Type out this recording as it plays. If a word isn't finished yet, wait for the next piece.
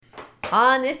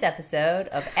On this episode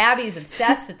of Abby's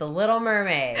Obsessed with the Little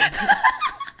Mermaid,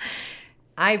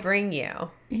 I bring you...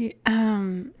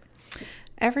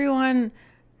 everyone,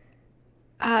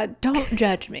 don't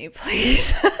judge me,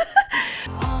 please.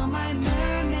 All my mermaids.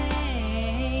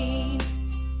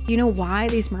 You know why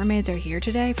these mermaids are here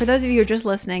today? For those of you who are just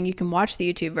listening, you can watch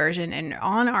the YouTube version, and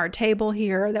on our table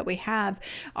here that we have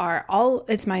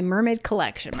it's my mermaid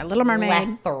collection, my Little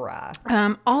Mermaid. Plethora.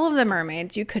 All of the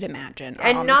mermaids you could imagine are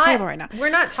and on this table right now. We're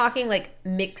not talking like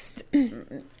mixed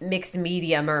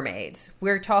media mermaids.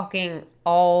 We're talking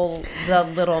all the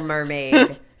Little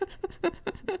Mermaid.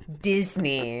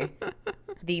 Disney,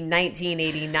 the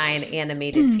 1989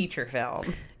 animated feature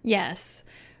film. Yes.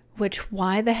 Which,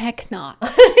 why the heck not?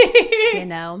 You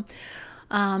know?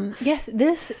 Yes,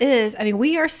 this is,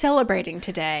 we are celebrating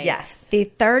today. Yes.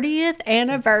 The 30th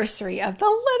anniversary of The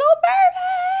Little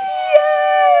Mermaid.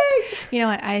 Yay! You know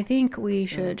what? I think we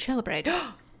should celebrate.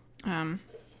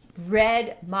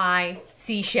 Red my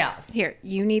seashells. Here,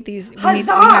 you need these. We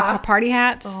Huzzah! have party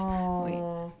hats.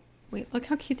 Oh. Wait, look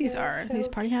how cute these are. So these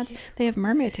party hats. They have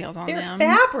mermaid tails on them.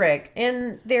 They're fabric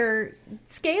and they're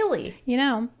scaly. You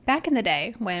know, back in the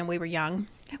day when we were young.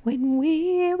 Wrong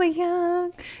movie.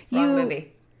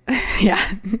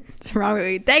 Yeah, it's a wrong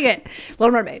movie. Dang it.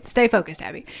 Little Mermaid. Stay focused,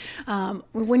 Abby.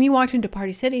 When you walked into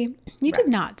Party City, you did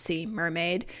not see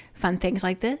mermaid fun things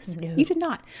like this. No. You did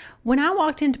not. When I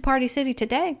walked into Party City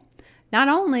today, not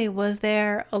only was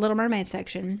there a Little Mermaid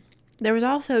section, there was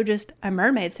also just a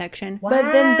mermaid section,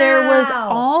 but then there was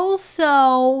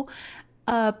also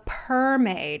a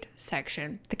permaid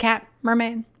section. The cat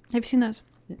mermaid. Have you seen those?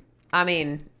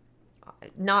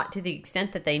 Not to the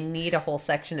extent that they need a whole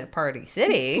section at Party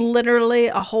City. Literally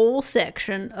a whole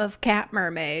section of cat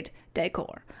mermaid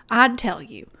decor. I'd tell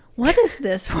you, what is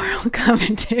this world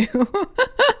coming to?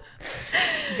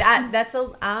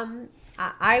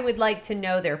 I would like to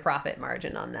know their profit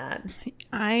margin on that.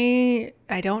 I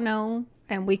don't know,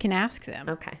 and we can ask them.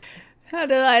 Okay. How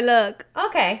do I look?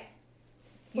 Okay.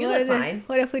 You look fine.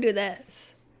 What if we do this?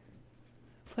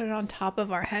 Put it on top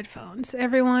of our headphones.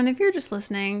 Everyone, if you're just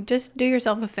listening, just do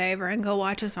yourself a favor and go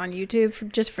watch us on YouTube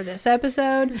just for this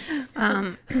episode,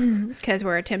 because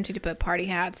we're attempting to put party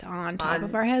hats on top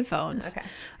of our headphones. Okay.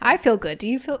 I feel good. Do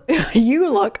you feel? You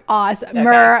look awesome.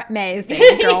 Okay.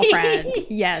 Amazing, girlfriend.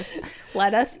 Yes.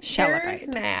 Let us celebrate.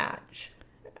 Yours match.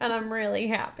 And I'm really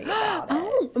happy about it.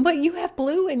 Oh, but you have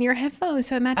blue in your headphones,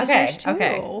 so it matches yours too.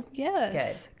 Okay.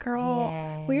 Yes. Good. Girl,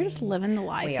 yay. We're just living the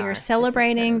life here,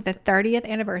 celebrating the 30th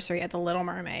anniversary of The Little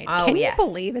Mermaid. Oh, Can you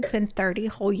believe it's been 30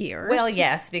 whole years? Well,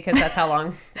 yes, because that's how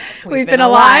long we've been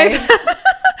alive.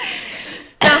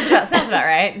 Sounds about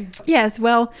right. Yes,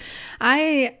 well,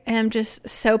 I am just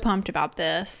so pumped about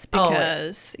this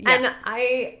because... And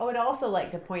I would also like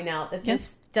to point out that this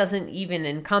doesn't even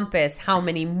encompass how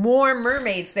many more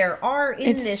mermaids there are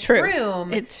in this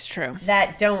room. It's true.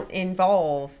 That don't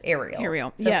involve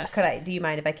Ariel. So yes. do you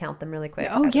mind if I count them really quick?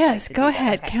 Oh, yes. Go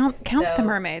ahead. Okay. Count the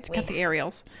mermaids. Count the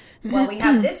Ariels. Well, we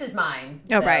have, this is mine.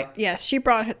 Oh, right. Yes. She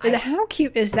brought her. How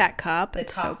cute is that cup?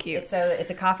 It's so cute.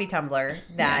 It's a coffee tumbler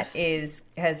that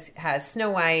has Snow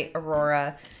White,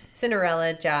 Aurora,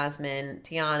 Cinderella, Jasmine,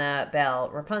 Tiana, Belle,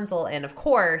 Rapunzel, and of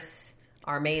course,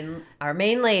 our main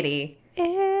lady,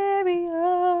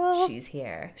 Ariel. She's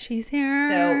here.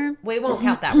 So we won't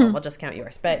count that one. We'll just count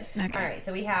yours. But all right.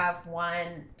 So we have 1,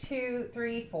 2,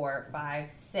 3, 4,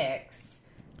 5, 6,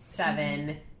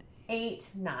 7, 8,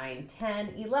 9, 10,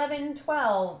 11,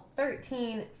 12,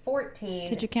 13, 14.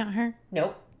 Did you count her?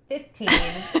 Nope. 15.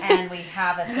 And we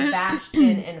have a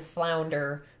Sebastian and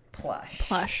Flounder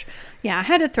plush. Yeah, I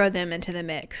had to throw them into the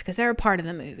mix because they're a part of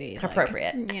the movie.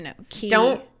 Appropriate. Key.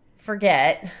 Don't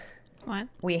forget. What?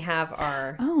 We have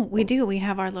our... Oh, we do. We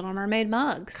have our Little Mermaid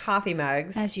mugs. Coffee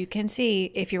mugs. As you can see,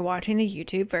 if you're watching the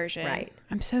YouTube version. Right.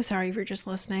 I'm so sorry if you're just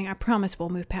listening. I promise we'll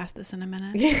move past this in a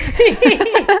minute.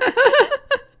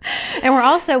 And we're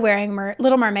also wearing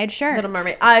Little Mermaid shirts. Little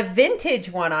Mermaid. A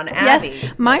vintage one on Abbey.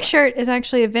 Yes, my shirt is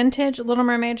actually a vintage Little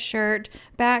Mermaid shirt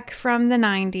back from the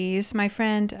 90s. My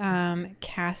friend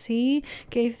Cassie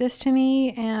gave this to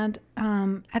me, and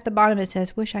at the bottom it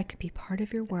says, "Wish I could be part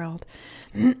of your world."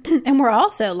 And we're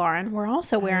also, Lauren,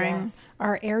 wearing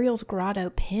our Ariel's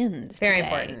Grotto pins Very today.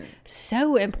 important.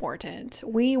 So important.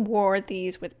 We wore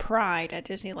these with pride at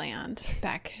Disneyland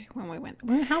back when we went.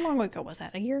 How long ago was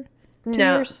that? A year? 2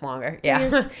 years? Longer.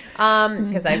 Yeah.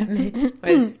 Because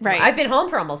I've been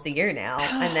home for almost a year now,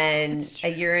 and then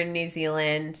a year in New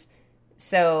Zealand.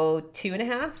 So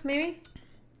 2.5, maybe.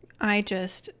 It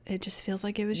just feels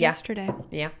like it was yesterday.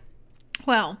 Yeah.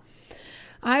 Well,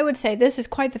 I would say this is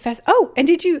quite the fest. Oh, and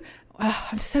did you Oh,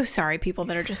 I'm so sorry, people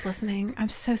that are just listening. I'm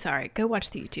so sorry. Go watch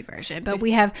the YouTube version. But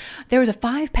there was a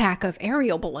 5-pack of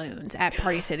Ariel balloons at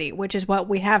Party City, which is what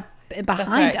we have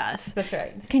behind us. That's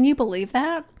right. Can you believe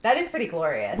that? That is pretty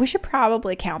glorious. We should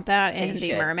probably count that in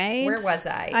the mermaids. Where was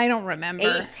I? I don't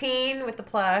remember. 18 with the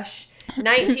plush,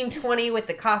 19, 20 with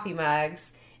the coffee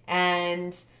mugs,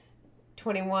 and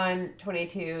 21,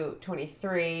 22,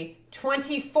 23,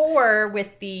 24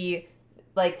 with the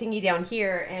thingy down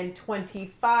here, and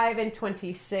 25 and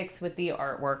 26 with the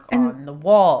artwork on the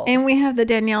walls. And we have the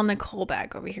Danielle Nicole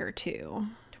bag over here too.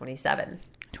 27.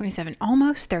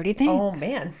 Almost 30 things. Oh,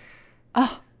 man.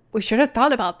 Oh, we should have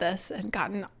thought about this and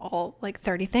gotten all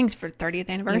 30 things for 30th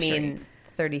anniversary. You mean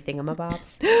 30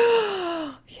 thingamabobs?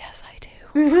 Yes, I do.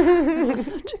 That's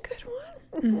such a good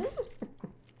one.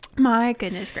 My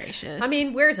goodness gracious. I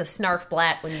mean, where's a snarf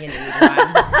blat when you need one?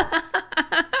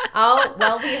 Oh,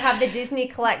 well, we have the Disney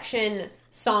Collection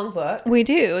songbook. We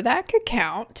do. That could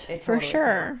count for totally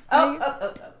sure.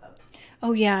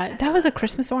 Oh, yeah. That was a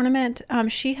Christmas ornament.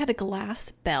 She had a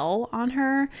glass bell on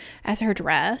her as her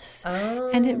dress,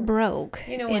 and it broke.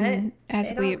 You know what?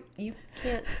 You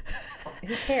can't.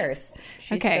 Who cares?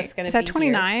 She's just gonna is that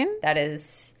 29? That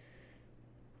is,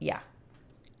 yeah.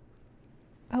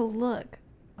 Oh, look.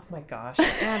 Oh my gosh,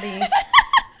 Abby.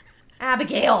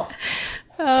 Abigail.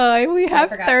 We have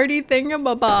 30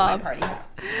 thingamabobs. Party hat.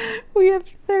 We have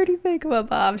 30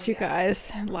 thingamabobs, you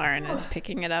guys. Lauren is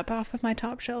picking it up off of my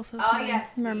top shelf of my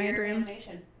mermaid room.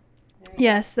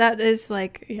 Yes, that is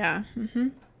yeah. Mm-hmm.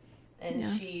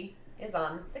 And she is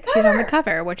on the cover. She's on the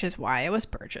cover, which is why it was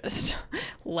purchased.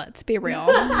 Let's be real.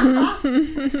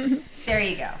 There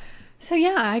you go. So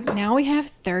now we have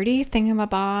 30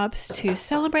 thingamabobs to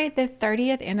celebrate the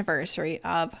 30th anniversary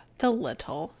of The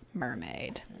Little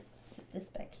Mermaid. This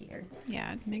back here.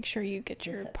 Yeah, make sure you get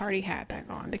your party hat back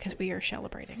on because we are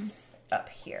celebrating. Up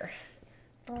here.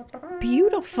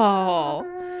 Beautiful.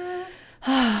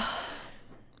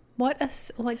 What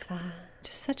just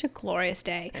such a glorious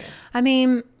day. I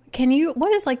mean,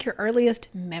 what is your earliest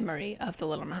memory of The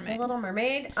Little Mermaid? The Little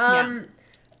Mermaid?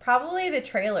 Probably the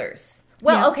trailers.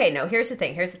 Well, okay, no, here's the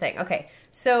thing. Okay,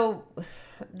 so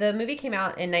the movie came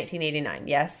out in 1989,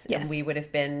 yes? Yes. And we would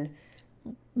have been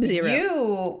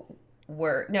 0.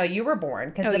 You were born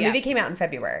because the movie came out in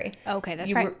February. Okay,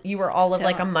 that's right. You were all of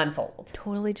a month old.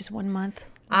 Totally just 1 month.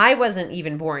 I wasn't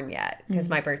even born yet because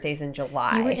my birthday's in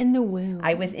July. You were in the womb.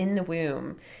 I was in the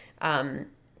womb,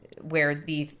 where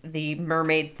the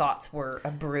mermaid thoughts were a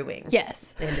brewing.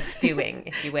 Yes. And a stewing,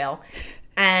 if you will.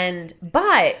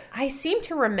 But I seem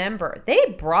to remember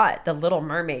they brought The Little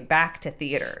Mermaid back to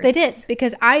theaters. They did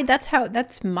because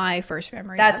that's my first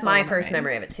memory. That's my first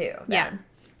memory of it too. Then. Yeah.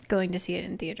 Going to see it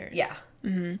in theaters. Yeah.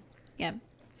 Mm-hmm. Yeah.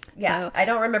 Yeah. So, I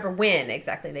don't remember when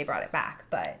exactly they brought it back,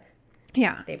 but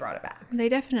they brought it back. They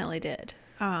definitely did.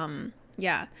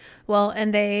 Yeah. Well,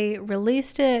 and they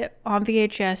released it on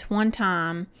VHS one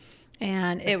time,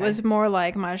 and it was more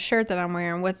like my shirt that I'm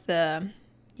wearing with the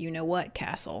you-know-what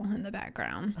castle in the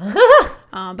background.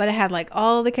 But it had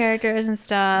all the characters and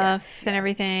stuff and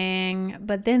everything.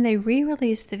 But then they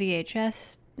re-released the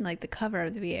VHS, the cover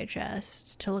of the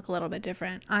VHS, to look a little bit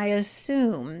different. I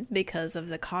assume because of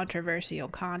the controversial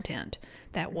content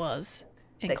that was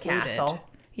included. The castle.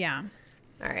 Yeah.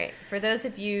 All right. For those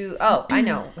of you... Oh, I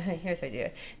know. Here's how I do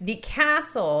it. The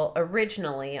castle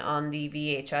originally on the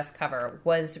VHS cover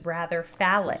was rather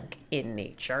phallic in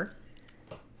nature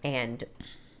and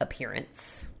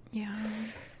appearance. Yeah.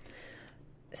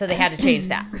 So they had to change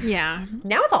that. Yeah.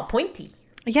 Now it's all pointy.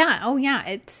 Yeah. Oh, yeah.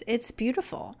 It's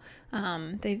beautiful.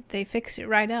 They fixed it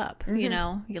right up.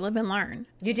 Mm-hmm. You live and learn.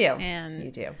 You do. And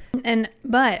you do.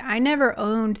 But I never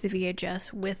owned the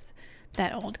VHS with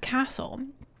that old castle.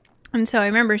 And so I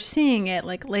remember seeing it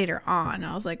later on.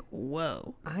 I was like,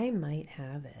 whoa. I might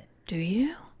have it. Do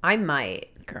you? I might.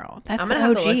 Girl, that's I'm the gonna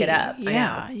OG. have to look it up.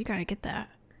 Yeah, you got to get that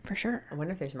for sure. I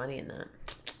wonder if there's money in that.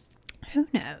 Who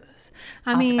knows?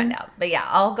 I'll have to find out. But yeah,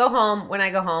 I'll go home. When I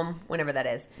go home, whenever that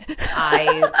is,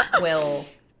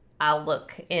 I'll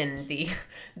look in the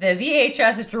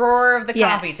VHS drawer of the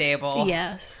coffee table.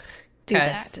 Yes. Do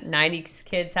that. 90s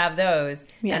kids have those.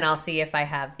 Yes. And I'll see if I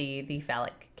have the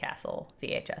phallic castle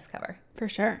VHS cover. For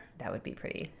sure. That would be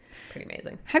pretty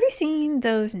amazing. Have you seen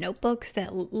those notebooks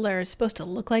that are supposed to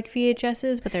look like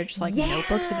VHSs, but they're just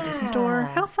notebooks at the Disney store?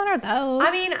 How fun are those?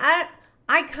 I mean,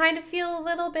 I kind of feel a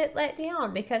little bit let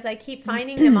down because I keep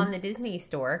finding them on the Disney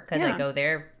store because I go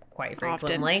there quite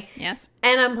frequently. Often. Yes.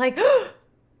 And I'm like,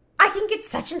 I can get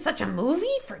such and such a movie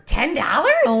for $10?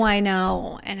 Oh, I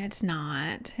know. And it's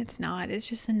not. It's not. It's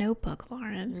just a notebook,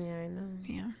 Lauren. Yeah, I know.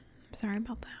 Yeah. Sorry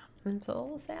about that. I'm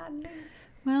so sad.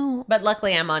 Well, but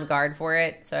luckily I'm on guard for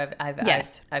it. So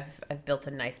Yes. I've built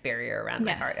a nice barrier around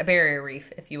my Yes. heart, a barrier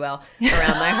reef, if you will,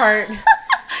 around my heart.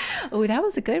 oh, that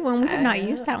was a good one. We have not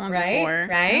used that one Right? before.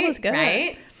 Right? That was good.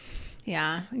 Right?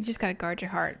 Yeah. You just got to guard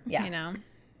your heart. Yeah. You know?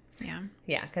 Yeah.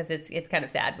 Yeah, because it's kind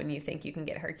of sad when you think you can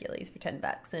get Hercules for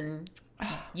 $10 and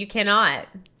you cannot.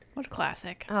 What a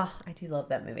classic. Oh, I do love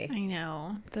that movie. I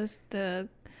know. Those, the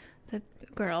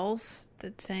girls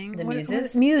that sang. The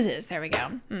Muses? Muses. There we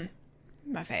go.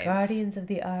 My faves. Guardians of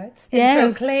the arts. Yes.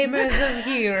 And proclaimers of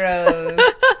heroes.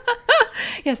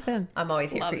 Yes, them. I'm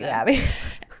always here Love for you, them. Abby.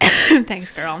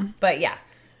 Thanks, girl. But yeah.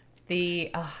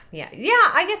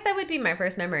 I guess that would be my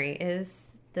first memory is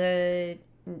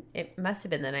it must have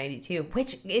been the 92,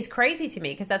 which is crazy to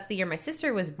me because that's the year my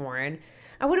sister was born.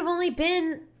 I would have only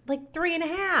been like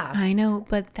 3.5. I know,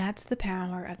 but that's the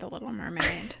power of the Little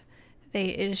Mermaid.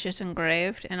 It is just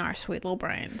engraved in our sweet little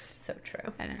brains So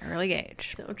true. at an early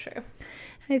age. So true.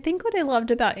 I think what I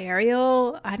loved about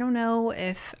Ariel, I don't know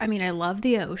I love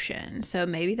the ocean, so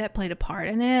maybe that played a part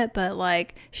in it, but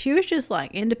like she was just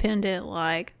like independent,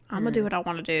 like I'm gonna do what I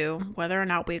want to do, whether or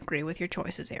not we agree with your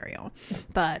choices, Ariel.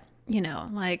 But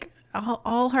like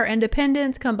all her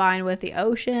independence combined with the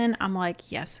ocean, I'm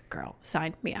like, yes, girl,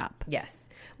 sign me up. Yes.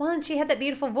 Well, and she had that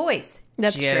beautiful voice.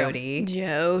 That's Jody. true.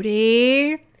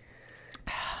 Jody.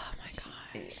 Oh my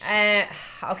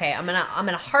gosh. Okay, I'm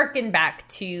gonna harken back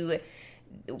to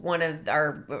one of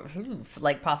our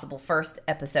like possible first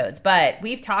episodes, but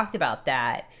we've talked about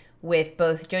that with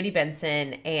both Jodie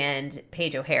Benson and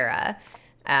Paige O'Hara,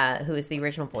 who is the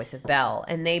original voice of Belle,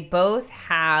 and they both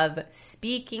have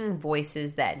speaking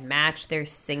voices that match their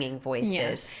singing voices.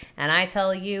 Yes. And I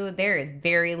tell you, there is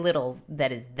very little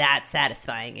that is that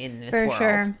satisfying in this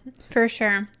world. For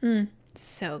sure.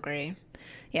 So great.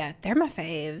 Yeah, they're my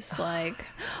faves. Like,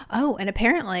 and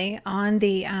apparently on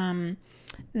the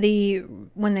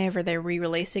whenever they're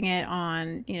re-releasing it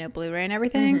on Blu-ray and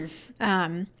everything,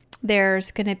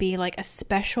 there's gonna be like a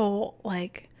special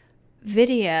like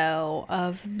video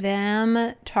of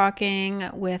them talking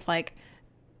with like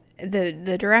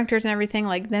the directors and everything,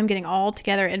 like them getting all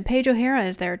together, and Paige O'Hara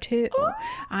is there too.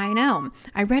 I know.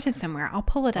 I read it somewhere. I'll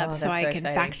pull it up so I can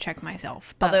exciting. fact check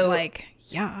myself. But Although,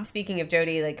 yeah. Speaking of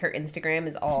Jodie, like her Instagram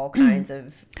is all kinds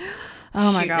of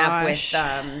Oh my shooting gosh.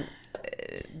 up with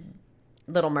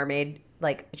Little Mermaid.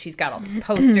 Like she's got all these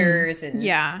posters and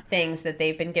things that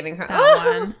they've been giving her.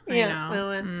 That one. Yeah, I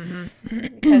know. that one.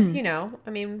 Because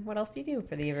what else do you do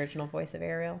for the original voice of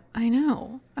Ariel? I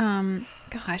know.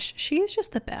 Gosh, she is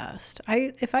just the best.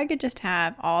 If I could just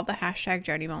have all the hashtag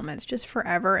Jodie moments just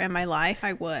forever in my life,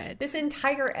 I would. This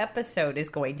entire episode is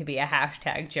going to be a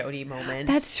hashtag Jodie moment.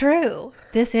 That's true.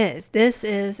 This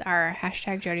is our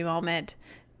hashtag Jodie moment.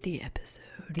 The episode.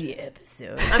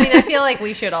 I mean, I feel like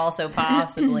we should also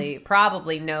probably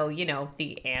know,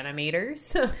 the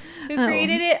animators who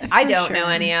created it. I don't know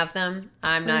any of them.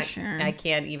 I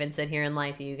can't even sit here and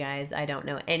lie to you guys. I don't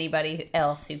know anybody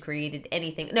else who created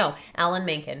anything. No, Alan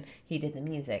Menken. He did the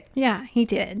music. Yeah, he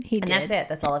did. And that's it.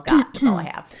 That's all I've got. That's all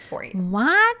I have for you.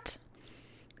 What?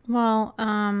 Well,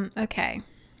 okay.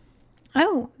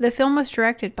 Oh, the film was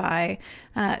directed by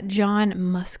John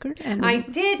Musker and I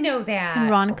did know that. And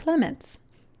Ron Clements.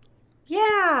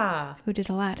 Yeah. Who did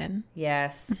Aladdin.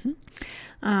 Yes.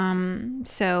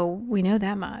 So we know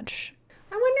that much.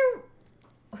 I wonder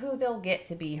who they'll get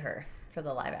to be her for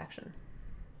the live action.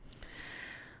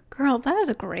 Girl, that is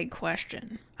a great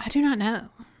question. I do not know.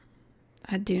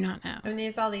 I mean,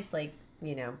 there's all these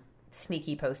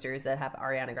sneaky posters that have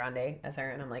Ariana Grande as her,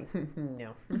 and I'm like,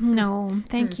 no. No,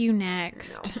 thank you.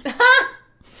 Next. No.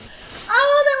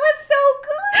 Oh, that was so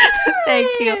good. Thank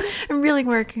you. I'm really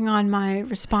working on my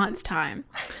response time.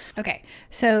 Okay,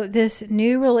 so this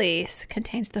new release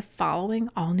contains the following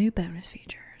all new bonus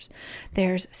features.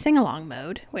 There's sing-along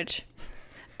mode, which,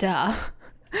 duh.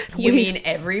 You mean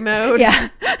every mode? Yeah,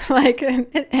 like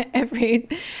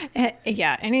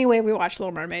any way we watch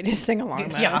Little Mermaid is sing-along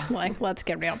mode. Yeah. Like, let's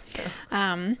get real.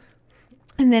 And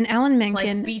then Alan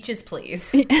Menken. Like beaches,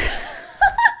 please.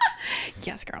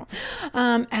 Yes, girl.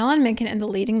 Alan Menken and the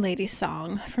Leading Ladies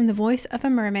song. From the voice of a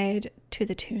mermaid to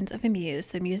the tunes of a muse,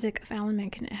 the music of Alan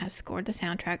Menken has scored the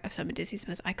soundtrack of some of Disney's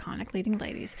most iconic leading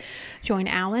ladies. Join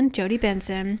Alan, Jodie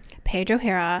Benson, Paige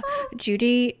O'Hara,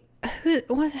 Judy... I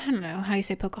don't know how you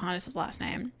say Pocahontas' last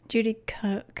name. Judy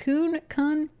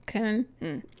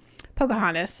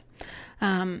Pocahontas.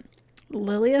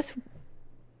 Lilias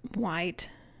White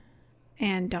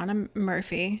and Donna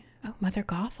Murphy. Oh, Mother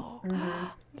Gothel.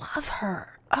 Love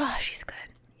her. Oh, she's good.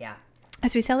 Yeah.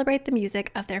 As we celebrate the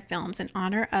music of their films in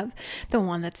honor of the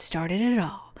one that started it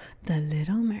all, The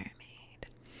Little Mermaid.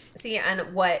 See,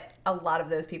 and what a lot of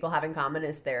those people have in common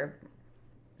is their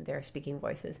speaking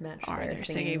voices match their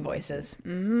singing voices.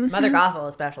 Mm-hmm. Mother Gothel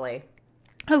especially.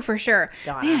 Oh, for sure.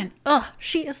 Donna. Man,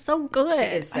 she is so good.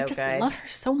 She is so I just good. love her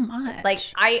so much. Like,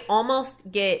 I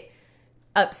almost get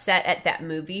upset at that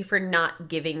movie for not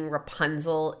giving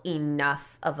Rapunzel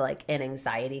enough of, like, an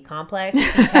anxiety complex,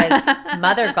 because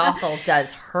Mother Gothel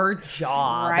does her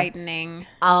job. Frightening.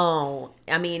 Oh,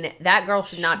 I mean, that girl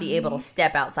should not be able to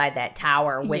step outside that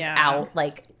tower without,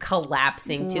 like,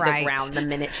 collapsing to the ground the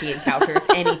minute she encounters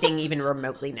anything even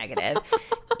remotely negative.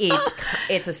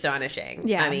 It's astonishing.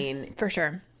 Yeah, I mean, for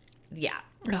sure. Yeah.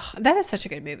 Ugh, that is such a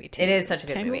good movie, too. It is such a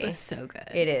good movie. Tangled is so good.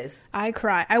 It is. I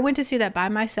cry. I went to see that by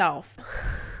myself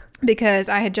because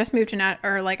I had just moved to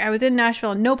I was in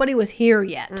Nashville and nobody was here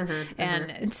yet.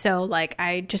 And so, like,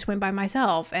 I just went by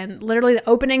myself, and literally the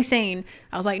opening scene,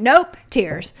 I was like, nope,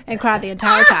 tears, and cried the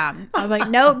entire time. I was like,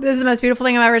 nope, this is the most beautiful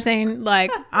thing I've ever seen.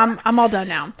 Like, I'm all done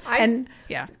now.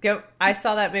 I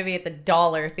saw that movie at the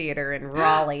Dollar Theater in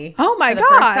Raleigh. Oh my for the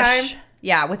first gosh. time.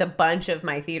 Yeah, with a bunch of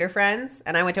my theater friends,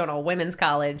 and I went to an all-women's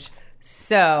college,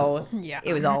 so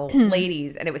it was all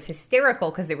ladies, and it was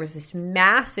hysterical because there was this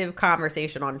massive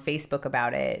conversation on Facebook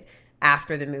about it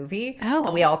after the movie,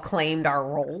 and we all claimed our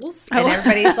roles, and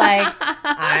everybody's like,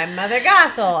 I'm Mother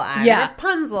Gothel, I'm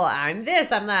Rapunzel, I'm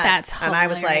this, I'm that. That's hilarious. And I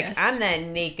was like, I'm that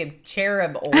naked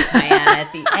cherub old man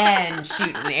at the end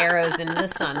shooting arrows into the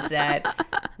sunset.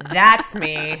 That's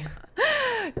me.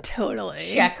 Totally.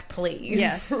 Check, please.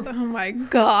 Yes. Oh my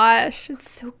gosh.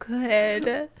 It's so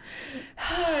good.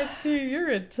 I see you're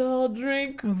a tall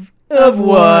drink of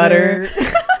water. He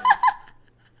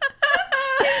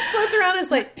just floats around as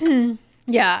like...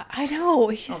 Yeah, I know.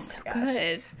 He's so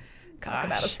good. Talk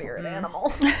about a spirit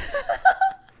animal.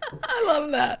 I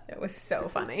love that. It was so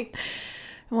funny.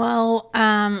 Well,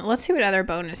 let's see what other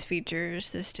bonus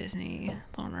features this Disney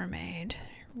Little Mermaid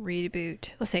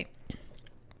reboot. Let's see.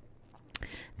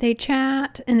 They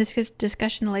chat. In this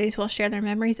discussion, the ladies will share their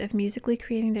memories of musically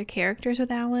creating their characters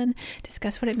with Alan,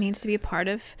 discuss what it means to be a part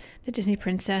of the Disney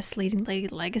princess leading lady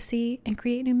legacy, and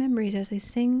create new memories as they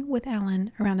sing with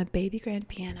Alan around a baby grand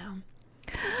piano.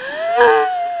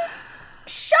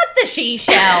 Shut the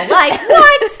she-shell. Like,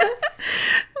 what?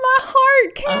 My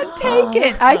heart can't take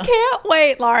it. I can't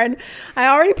wait, Lauren. I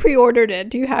already pre-ordered it.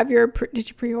 Do you have your... did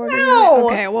you pre-order it?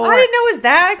 Okay, well... I didn't know it was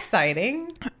that exciting.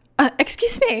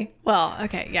 Excuse me. Well,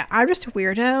 okay, yeah. I'm just a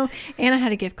weirdo, and I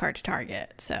had a gift card to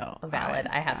Target, so... Valid.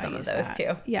 I have some of those,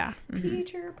 too. Yeah.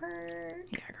 Teacher perk.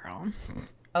 Yeah, girl.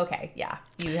 Okay, yeah.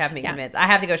 You have me convinced. I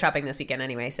have to go shopping this weekend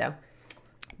anyway, so...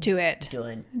 Do it.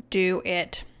 Done. Do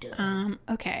it.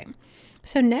 Okay.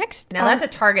 So next... Now, that's a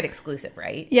Target exclusive,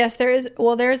 right? Yes, there is...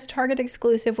 Well, there's Target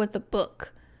exclusive with the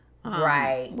book.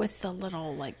 Right. With the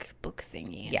little, like, book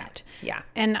thingy in it. Yeah.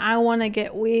 And I want to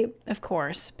get... of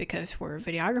course, because we're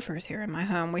videographers here in my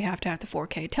home, we have to have the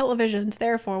 4K televisions.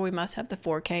 Therefore, we must have the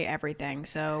 4K everything.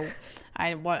 So,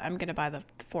 I'm going to buy the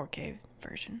 4K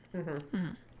version.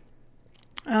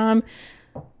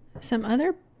 Some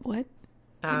other... What?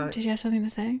 Did you have something to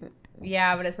say?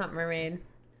 Yeah, but it's not Mermaid.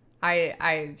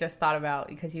 I just thought about,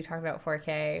 because you talked about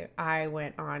 4K, I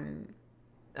went on...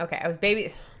 Okay,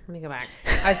 let me go back.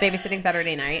 I was babysitting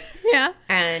Saturday night. Yeah.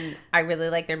 And I really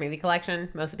like their movie collection,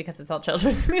 mostly because it's all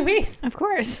children's movies. Of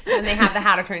course. And they have the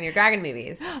How to Train Your Dragon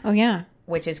movies. Oh, yeah.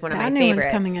 Which is one of my favorites. That new one's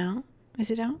coming out. Is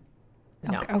it out?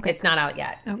 No, it's not out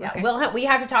yet. Oh, yeah, okay. We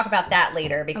have to talk about that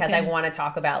later, because I want to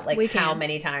talk about how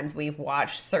many times we've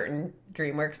watched certain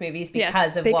DreamWorks movies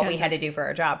because of what we had to do for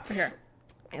our job. For sure.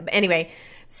 Anyway,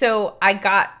 so I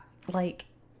got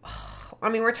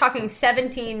we're talking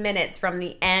 17 minutes from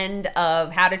the end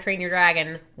of How to Train Your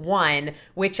Dragon 1,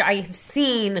 which I've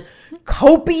seen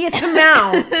copious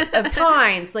amount of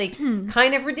times. Like,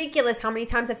 kind of ridiculous how many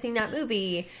times I've seen that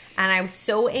movie. And I was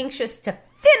so anxious to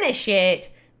finish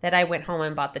it that I went home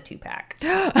and bought the 2-pack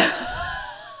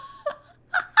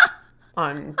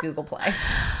on Google Play.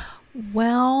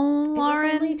 Well, Lauren,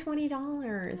 it was only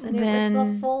 $20, and it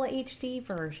was the full HD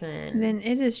version. Then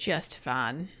it is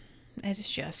justified. It is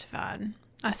justified.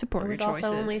 I support your choices. It was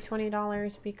also only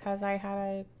 $20 because I had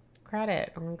a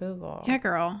credit on Google. Yeah,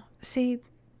 girl. See,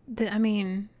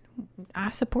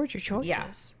 I support your choices.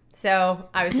 Yeah. So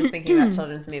I was just thinking about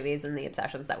children's movies and the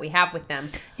obsessions that we have with them.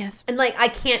 Yes. And I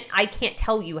can't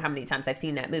tell you how many times I've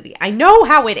seen that movie. I know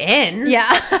how it ends.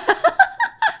 Yeah.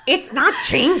 It's not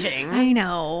changing. I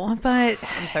know, but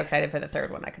I'm so excited for the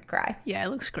third one. I could cry. Yeah, it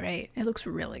looks great. It looks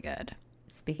really good.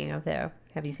 Speaking of, though,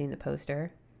 have you seen the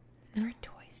poster for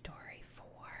Toy Story 4?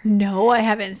 No, I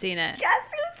haven't seen it. Guess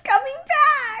who's coming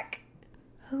back?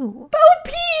 Who? Bo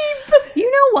Peep! You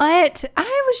know what?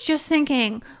 I was just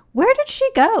thinking, Where did she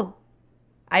go?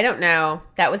 I don't know.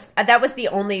 That was the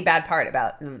only bad part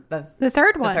about the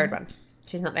third one. The third one.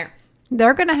 She's not there.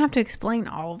 They're going to have to explain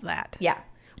all of that. Yeah.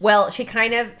 Well, she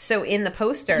kind of, so in the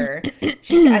poster,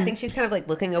 I think she's kind of like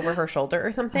looking over her shoulder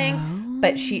or something,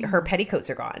 but her petticoats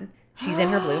are gone. She's in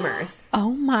her bloomers.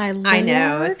 Oh my Lord. I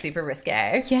know, it's super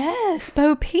risque. Yes,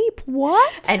 Bo Peep,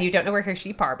 what? And you don't know where her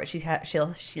sheep are, but she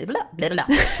still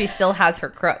has her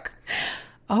crook.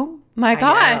 Oh my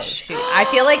gosh. I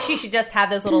feel like she should just have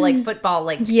those little like football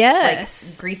like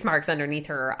grease marks underneath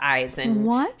her eyes, and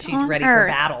she's ready for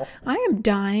battle. I am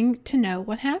dying to know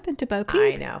what happened to Bo Peep.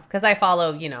 I know, because I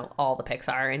follow, all the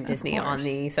Pixar and Disney on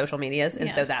the social medias,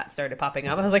 and so that started popping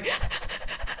up. I was like,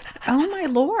 oh my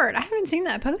Lord. I haven't seen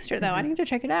that poster though. I need to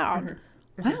check it out.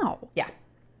 Wow. Yeah.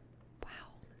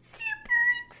 Super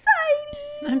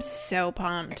exciting. I'm so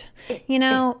pumped.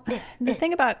 The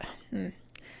thing about...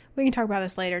 we can talk about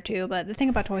this later too, but the thing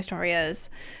about Toy Story is,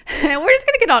 and we're just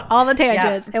going to get on all the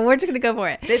tangents, and we're just going to go for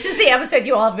it. This is the episode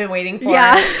you all have been waiting for,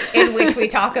 in which we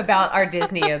talk about our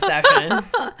Disney obsession.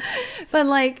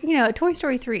 But Toy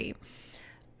Story 3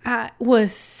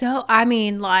 was so,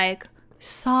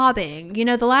 sobbing.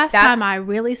 The last time I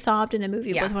really sobbed in a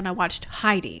movie was when I watched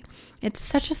Heidi. It's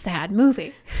such a sad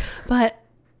movie. But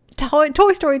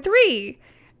Toy Story 3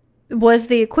 was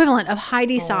the equivalent of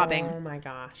Heidi sobbing. Oh my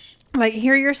gosh. Like,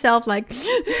 hear yourself, and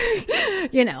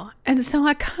so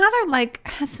I kind of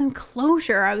had some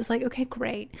closure. I was like, okay,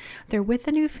 great. They're with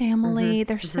a new family.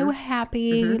 They're so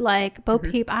happy. Bo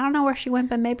Peep, I don't know where she went,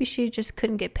 but maybe she just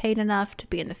couldn't get paid enough to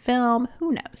be in the film.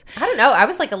 Who knows? I don't know. I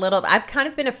was I've kind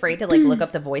of been afraid to look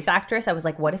up the voice actress. I was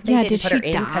like, what if they didn't put her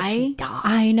in because she died?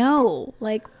 I know.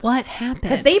 What happened?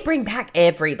 Because they bring back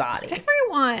everybody.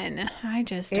 Everyone. I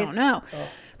just don't know.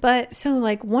 But so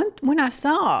when I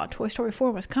saw Toy Story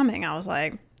 4 was coming, I was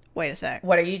like, wait a sec.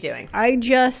 What are you doing? I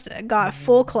just got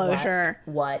full closure.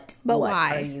 What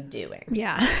why? Are you doing?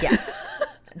 Yeah. Yes.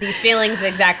 These feelings,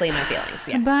 exactly my feelings.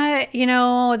 Yeah. But,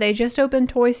 they just opened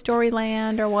Toy Story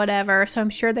Land or whatever. So I'm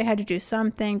sure they had to do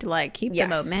something to keep the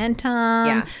momentum.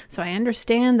 Yeah. So I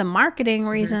understand the marketing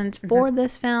reasons for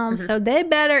this film. So it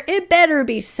better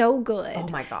be so good. Oh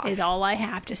my gosh. Is all I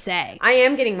have to say. I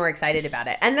am getting more excited about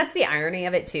it. And that's the irony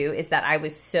of it too, is that I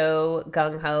was so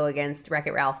gung-ho against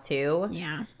Wreck-It Ralph 2.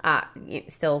 Yeah.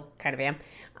 Still kind of am.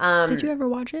 Did you ever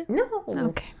watch it? No.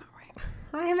 Okay.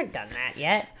 I haven't done that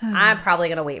yet. I'm probably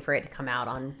going to wait for it to come out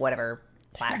on whatever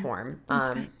platform.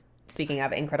 Sure. Speaking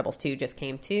of, Incredibles 2 just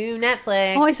came to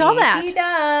Netflix. Oh, I saw that. He does.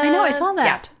 I know, I saw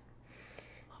that.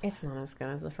 Yeah. It's not as good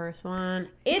as the first one.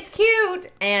 It's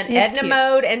cute. And Edna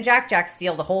Mode and Jack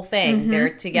steal the whole thing.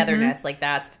 Their togetherness,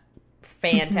 that's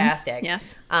fantastic.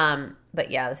 Yes. But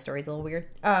yeah, the story's a little weird.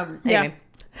 Anyway,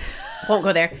 won't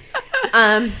go there.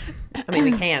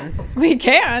 We can. We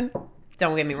can.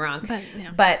 Don't get me wrong.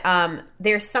 But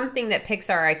there's something that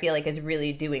Pixar, I feel like, is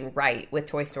really doing right with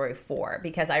Toy Story 4.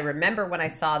 Because I remember when I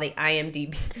saw the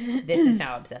IMDb... this is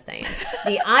how obsessed I am.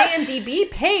 The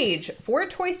IMDb page for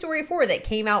Toy Story 4 that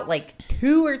came out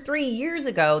 2 or 3 years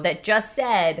ago that just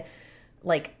said,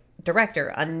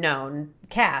 director unknown,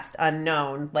 cast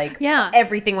unknown.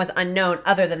 Everything was unknown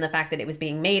other than the fact that it was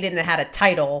being made and it had a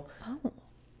title. Oh.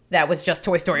 That was just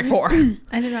Toy Story 4.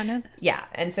 I did not know this. Yeah.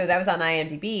 And so that was on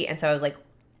IMDb. And so I was like,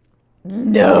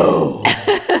 no.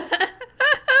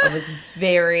 I was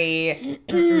very...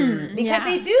 because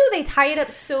they tie it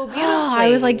up so beautifully. I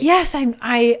was like, yes,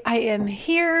 I am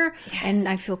here. Yes. And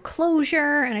I feel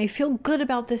closure. And I feel good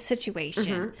about this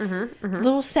situation. A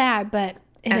little sad, but...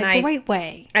 in a great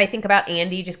way. I think about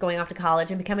Andy just going off to college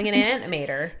and becoming an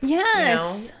animator.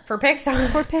 Yes. For Pixar.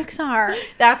 For Pixar.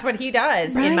 That's what he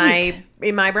does in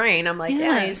my brain. I'm like,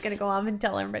 yes. He's going to go off and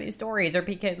tell everybody stories or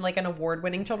become an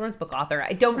award-winning children's book author.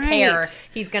 I don't care.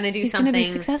 He's going to do something. He's going to be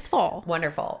successful.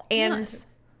 Wonderful. And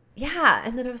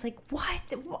and then I was like, what?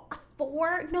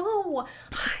 4? No.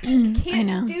 I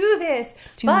can't do this.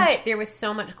 But there was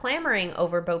so much clamoring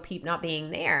over Bo Peep not being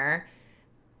there.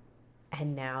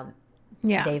 And now...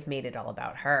 they've made it all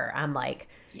about her. I'm like,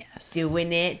 yes,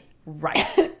 doing it right.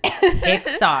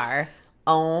 Pixar.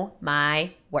 Oh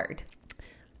my word.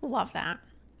 Love that.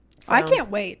 So, I can't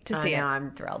wait to see it.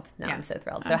 I'm thrilled. I'm so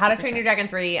thrilled. So How to Train Your Dragon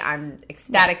 3, I'm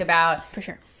ecstatic about. For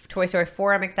sure. Toy Story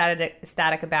 4, I'm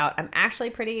ecstatic about. I'm actually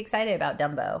pretty excited about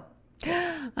Dumbo.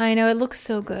 I know. It looks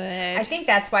so good. I think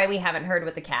that's why we haven't heard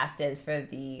what the cast is for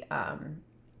the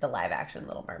live action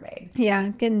Little Mermaid. Yeah,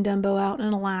 getting Dumbo out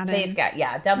and Aladdin. They've got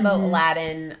Dumbo,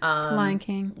 Aladdin, Lion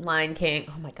King.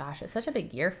 Oh my gosh, it's such a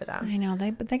big year for them. I know,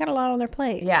 but they got a lot on their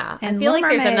plate. Yeah, and I feel like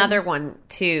there's another one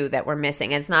too that we're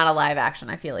missing. It's not a live action.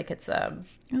 I feel like it's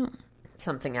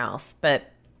something else. But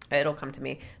It'll come to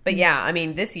me. But yeah, I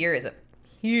mean, this year is a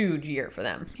huge year for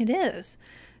them. It is.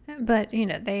 But, you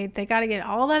know, they got to get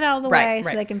all that out of the way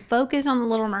so they can focus on the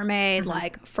Little Mermaid,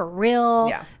 like, for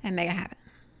real, and make it happen.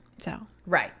 So.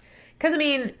 Right. Because, I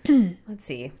mean, let's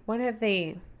see.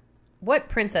 What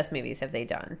princess movies have they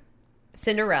done?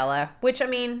 Cinderella, which, I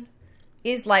mean,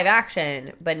 is live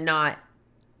action, but not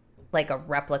like a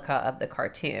replica of the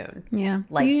cartoon. Yeah.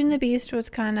 Like, Beauty and the Beast was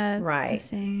kind of the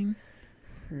same.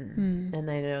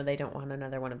 And I know they don't want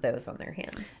another one of those on their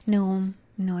hands. No,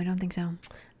 I don't think so.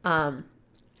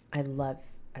 I love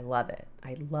it.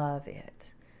 I love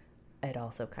it. It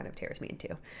also kind of tears me in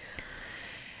two.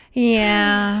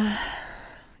 Yeah.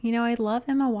 You know, I love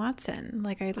Emma Watson.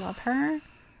 Like, I love her,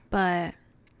 but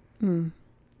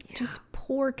just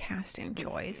poor casting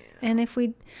choice. And if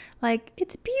we, like,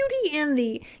 it's Beauty and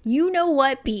the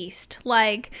you-know-what Beast.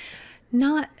 Like,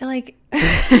 not, like...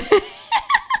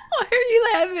 Why are you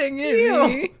laughing at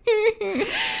me?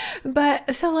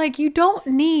 But, so, like, you don't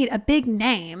need a big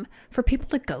name for people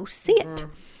to go see it.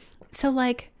 So,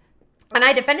 like... And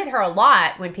I defended her a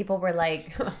lot when people were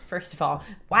like, first of all,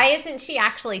 why isn't she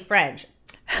actually French?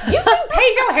 You think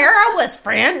Paige O'Hara was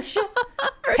French?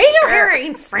 Paige O'Hara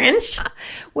ain't French.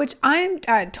 Which I'm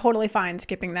totally fine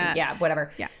skipping that. Yeah,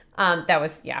 whatever. Yeah. That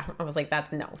was, I was like,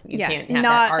 that's no. You can't have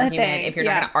that argument if you're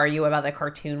not going to argue about the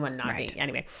cartoon one not being.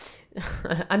 Anyway,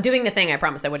 I'm doing the thing I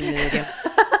promised I wouldn't do.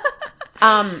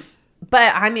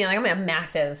 But I mean, like, I'm a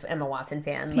massive Emma Watson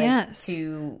fan. Like,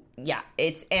 so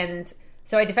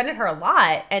I defended her a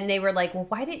lot, and they were like, well,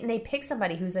 why didn't they pick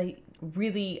somebody who's a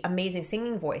really amazing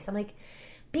singing voice? I'm like,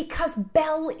 because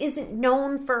Belle isn't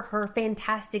known for her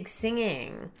fantastic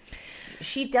singing.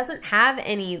 She doesn't have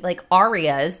any, like,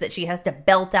 arias that she has to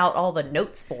belt out all the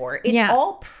notes for. It's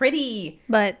all pretty.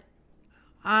 But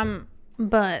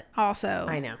also,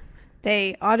 I know.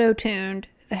 They auto-tuned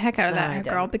the heck out of that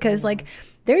girl because, like,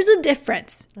 there's a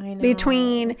difference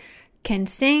between can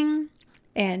sing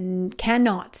and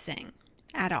cannot sing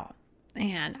at all.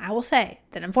 And I will say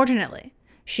that, unfortunately,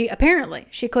 she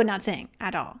could not sing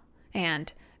at all.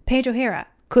 And Paige O'Hara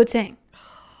could sing.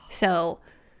 So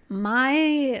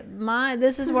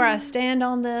this is where I stand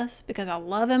on this, because I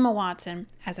love Emma Watson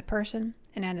as a person,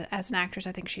 and as an actress,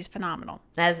 I think she's phenomenal.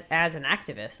 As an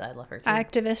activist, I love her too.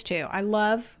 Activist too. I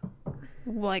love,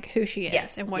 like, who she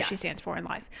is and what she stands for in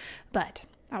life. But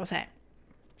I will say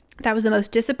that was the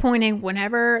most disappointing.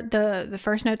 Whenever the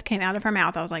first notes came out of her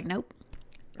mouth, I was like, nope,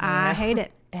 I hate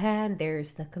it. And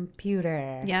there's the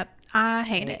computer. Yep, I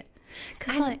hate it.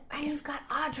 And you've got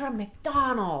Audra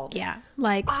McDonald. Yeah,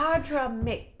 like Audra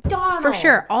McDonald. For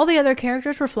sure, all the other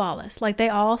characters were flawless. Like, they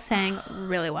all sang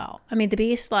really well. I mean, the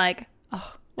Beast, like,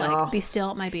 be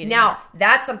still at my beating. Now,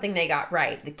 that's something they got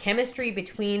right. The chemistry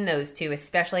between those two,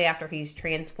 especially after he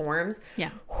transforms.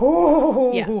 Yeah.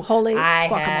 Holy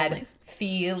guacamole. Had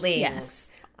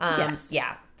feelings. Yes.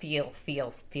 Yeah.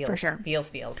 Feels. For sure.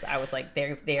 Feels. I was like,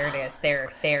 there it is.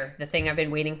 There. The thing I've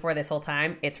been waiting for this whole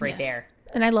time. It's right there.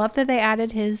 And I love that they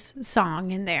added his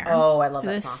song in there. Oh, I love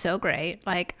that song. It was so great.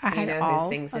 Like, who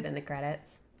sings it in the credits?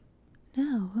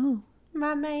 No, who?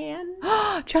 My man.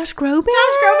 Josh Groban?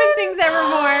 Josh Groban sings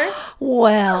Evermore.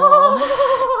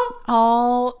 Well,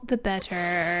 all the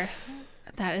better.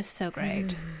 That is so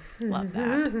great. Love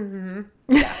that.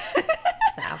 Yeah.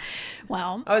 So.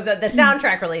 Well. The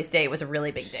soundtrack release date was a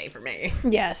really big day for me.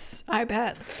 Yes, I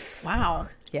bet. Wow.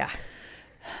 Yeah.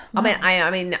 Wow. I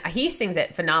mean, he sings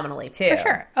it phenomenally too. For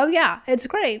sure. Oh yeah, it's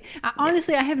great.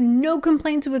 Honestly, I have no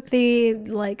complaints with the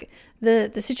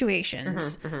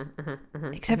situations,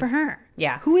 except for her.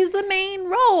 Yeah, who is the main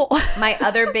role? my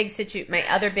other big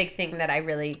thing that I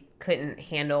really couldn't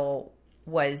handle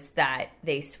was that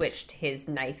they switched his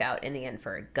knife out in the end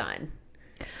for a gun.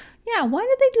 Yeah, why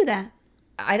did they do that?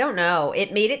 I don't know.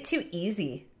 It made it too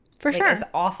easy. For sure. As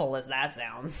awful as that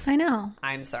sounds. I know.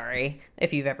 I'm sorry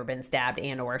if you've ever been stabbed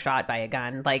and or shot by a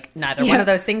gun. Like, neither one of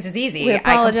those things is easy. We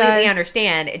apologize. I completely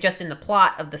understand. It just in the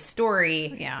plot of the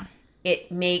story,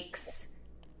 it makes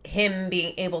him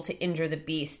being able to injure the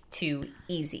Beast too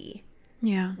easy.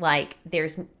 Yeah. Like,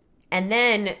 and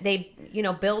then they,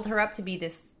 build her up to be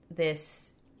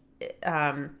this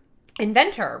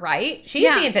inventor, right?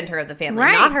 She's the inventor of the family,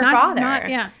 not her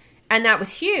father. And that was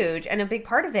huge and a big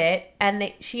part of it.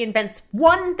 And she invents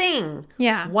one thing.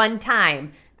 Yeah. One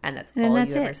time. And that's all you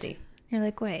ever see. You're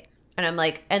like, wait. And I'm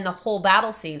like, and the whole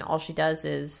battle scene, all she does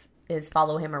is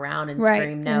follow him around and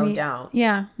scream, no, don't.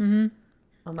 Yeah. Mm-hmm.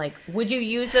 I'm like, would you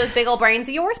use those big old brains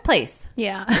of yours, please?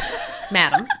 Yeah.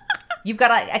 Madam. You've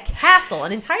got a castle,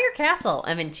 an entire castle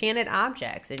of enchanted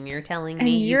objects, and you're telling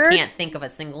me you can't think of a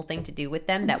single thing to do with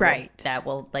them that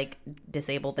will like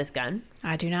disable this gun?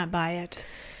 I do not buy it.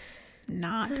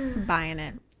 Not buying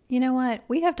it. You know what?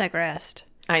 We have digressed.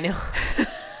 I know.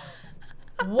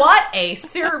 What a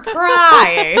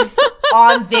surprise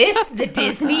on the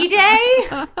Disney day.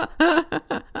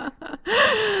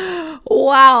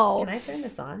 Wow. Can I turn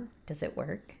this on? Does it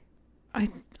work? I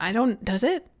don't, does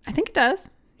it? I think it does.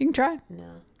 You can try.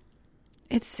 No.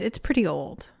 It's pretty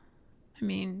old. I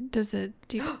mean, does it,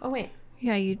 Oh, wait.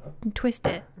 Yeah, you twist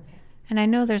it. Okay. And I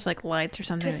know there's like lights or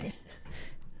something. Twist it.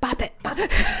 Bop it. Bop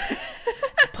it.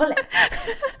 Pull it.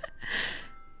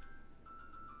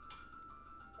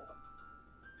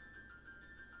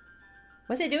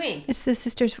 What's it doing? It's the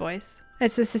sister's voice.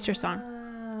 It's the sister's song.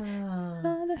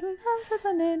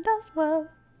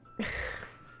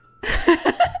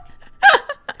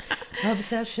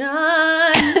 Obsession.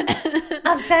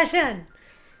 Obsession.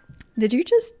 Did you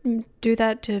just do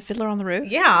that to Fiddler on the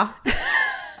Roof? Yeah.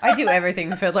 I do everything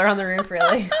to Fiddler on the Roof,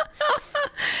 really.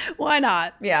 Why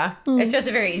not? Yeah. It's just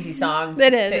a very easy song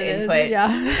It is. to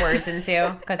input words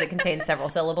into because it contains several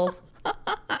syllables.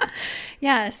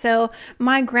 Yeah. So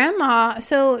my grandma,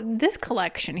 so this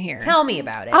collection here. Tell me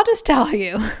about it. I'll just tell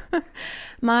you.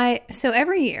 So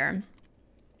every year,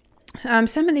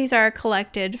 some of these are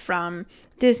collected from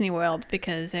Disney World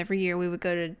because every year we would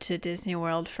go to Disney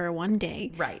World for one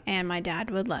day. Right. And my dad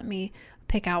would let me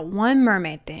pick out one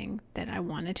mermaid thing that I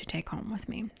wanted to take home with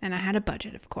me. And I had a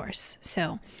budget, of course.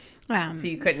 So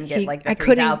you couldn't get like the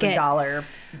 $3,000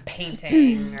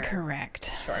 painting.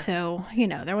 Correct. Sure. So,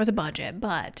 there was a budget,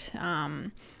 but,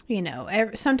 one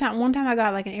time I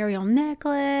got like an Ariel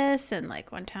necklace and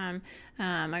like one time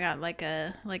I got like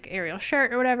a Ariel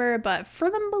shirt or whatever. But for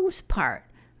the most part,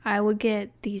 I would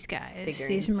get these guys,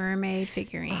 these mermaid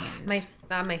figurines.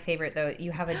 My favorite, though,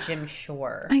 you have a Jim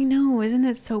Shore. I know. Isn't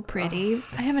it so pretty?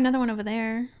 I have another one over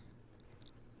there.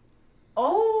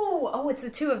 Oh, it's the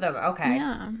two of them. Okay.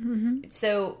 Yeah. Mm-hmm.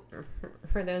 So,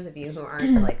 for those of you who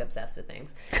aren't like obsessed with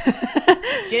things,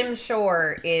 Jim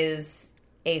Shore is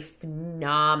a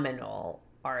phenomenal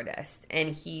artist,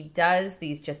 and he does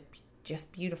these just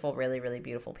beautiful, really, really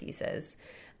beautiful pieces.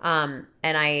 And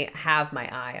I have my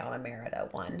eye on a Merida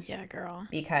one. Yeah, girl.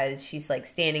 Because she's like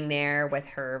standing there with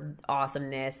her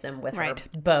awesomeness and with her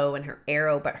bow and her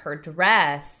arrow, but her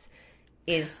dress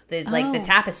is the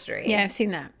tapestry. Yeah, I've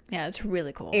seen that. Yeah, it's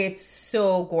really cool. It's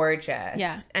so gorgeous.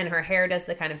 Yeah. And her hair does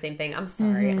the kind of same thing. I'm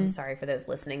sorry for those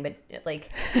listening, but like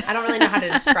I don't really know how to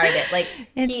describe it. Like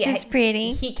it's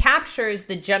pretty. He captures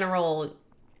the general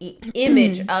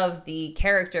image of the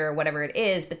character or whatever it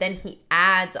is, but then he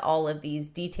adds all of these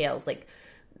details like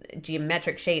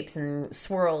geometric shapes and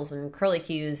swirls and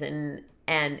curlicues and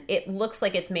it looks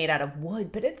like it's made out of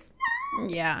wood, but it's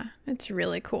not. Yeah, it's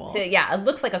really cool. So yeah, it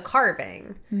looks like a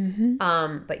carving.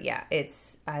 But yeah,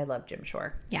 I love Jim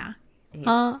Shore. Yeah.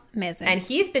 Amazing. And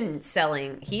he's been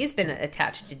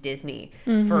attached to Disney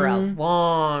for a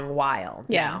long while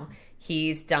now.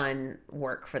 He's done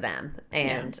work for them.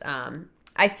 And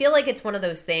I feel like it's one of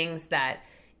those things that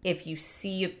if you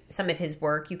see some of his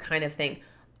work, you kind of think,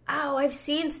 oh, I've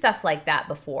seen stuff like that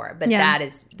before. But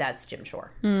that's Jim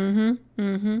Shore. And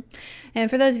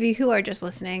for those of you who are just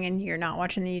listening and you're not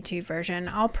watching the YouTube version,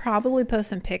 I'll probably post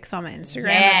some pics on my Instagram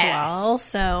as well.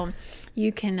 So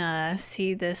you can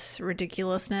see this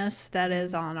ridiculousness that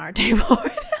is on our table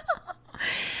right now.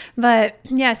 But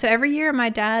yeah, so every year my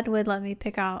dad would let me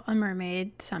pick out a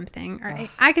mermaid something. Or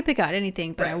I could pick out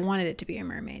anything, but I wanted it to be a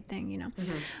mermaid thing,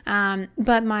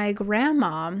 But my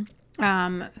grandma,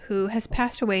 who has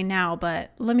passed away now,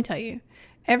 but let me tell you,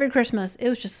 every Christmas it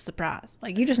was just a surprise.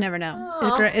 Like you just never know.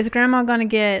 Is grandma gonna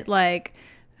get like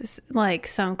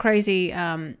some crazy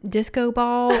disco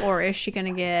ball, or is she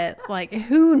gonna get like,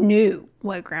 who knew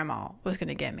what grandma was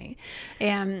gonna get me?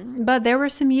 But there were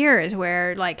some years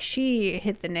where like she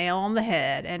hit the nail on the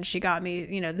head and she got me,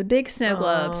 the big snow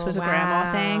globes was a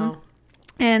grandma thing.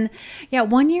 And yeah,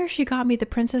 one year she got me the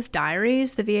Princess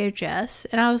Diaries, the VHS,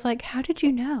 and I was like, how did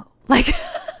you know?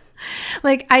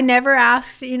 Like I never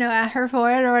asked, at her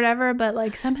for it or whatever, but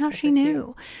like somehow she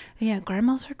knew. Yeah,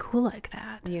 grandmas are cool like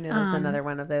that. There's another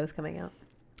one of those coming out.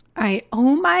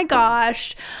 Oh my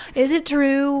gosh. Is it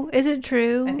true? I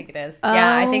think it is.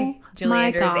 Yeah, I think Julie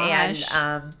Andrews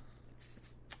and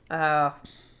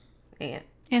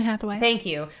Anne Hathaway. Thank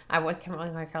you. I was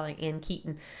calling Anne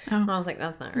Keaton. I was like,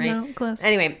 that's not right. No, close.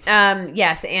 Anyway,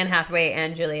 yes, Anne Hathaway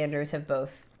and Julie Andrews have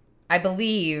both, I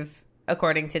believe,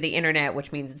 according to the internet,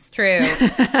 which means it's true,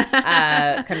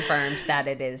 confirmed that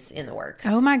it is in the works.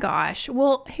 Oh my gosh.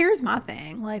 Well, here's my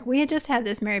thing. Like, we had just had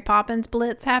this Mary Poppins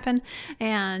blitz happen,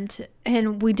 and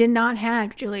we did not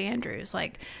have Julie Andrews.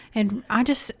 Like, and I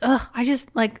just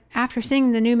like, after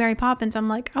seeing the new Mary Poppins, I'm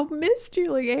like, I'll miss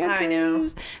Julie Andrews. I know.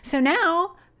 So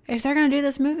now if they're gonna do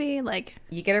this movie, like,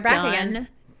 you get her back again.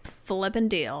 Flippin'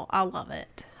 deal. I love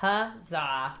it.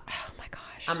 Huzzah. Oh my gosh.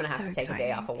 I'm going to have to take a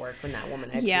day off of work when that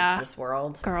woman exits this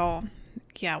world. Girl.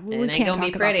 Yeah, we and can't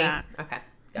talk about that. Okay.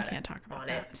 Got it. Can't talk about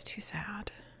that. It's too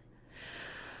sad.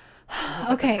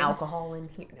 Okay. Alcohol in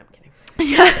here. No, I'm kidding.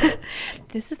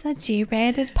 This is a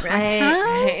G-rated podcast.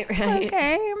 Right.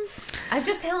 Okay.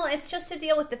 It's just to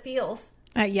deal with the feels.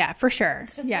 Yeah, for sure.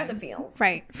 It's just for the feels.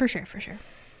 Right. For sure.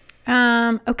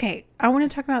 Okay. I want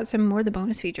to talk about some more of the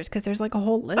bonus features because there's like a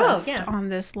whole list on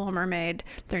this Little Mermaid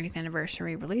 30th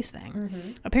anniversary release thing.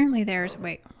 Mm-hmm. Apparently there's,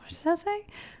 what does that say?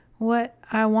 What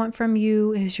I want from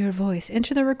you is your voice.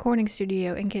 Enter the recording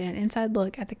studio and get an inside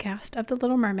look at the cast of The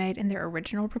Little Mermaid in their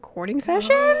original recording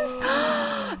sessions.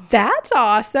 That's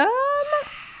awesome. Oh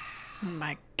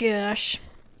my gosh.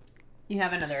 You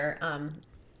have another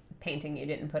painting you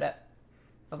didn't put up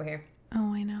over here.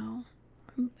 Oh, I know.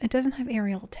 It doesn't have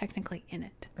Ariel technically in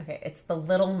it. Okay, it's The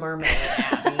Little Mermaid,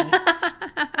 Abbey.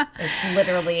 It's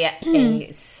literally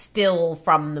a still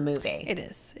from the movie. It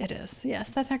is.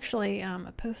 Yes, that's actually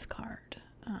a postcard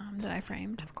that I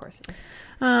framed. Of course.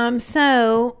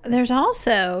 So there's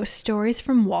also stories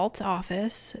from Walt's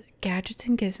office, gadgets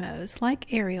and gizmos.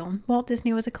 Like Ariel, Walt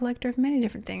Disney was a collector of many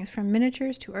different things, from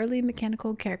miniatures to early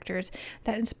mechanical characters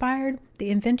that inspired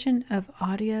the invention of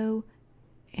audio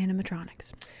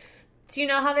animatronics. Do you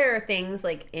know how there are things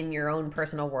like in your own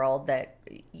personal world that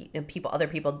other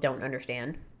people don't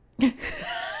understand?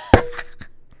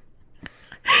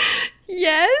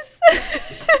 Yes.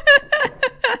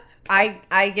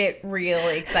 I get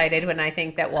really excited when I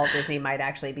think that Walt Disney might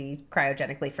actually be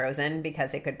cryogenically frozen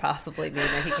because it could possibly mean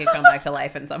that he could come back to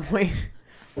life in some point.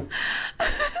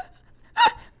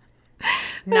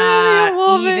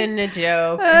 Not even a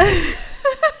joke.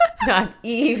 Not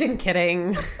even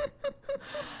kidding.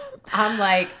 I'm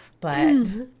like, but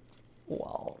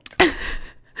Walt.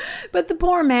 But the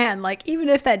poor man, like, even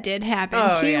if that did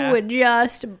happen, he would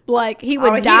just, like, he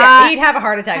would die. He'd have a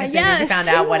heart attack as soon as he found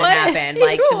out what had happened.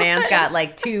 Like, the man's got,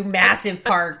 like, 2 massive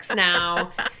parks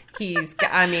now. He's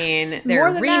got,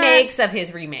 they're remakes of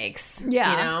his remakes.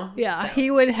 Yeah. You know? Yeah. So. He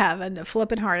would have a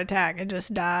flipping heart attack and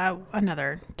just die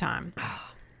another time.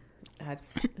 That's...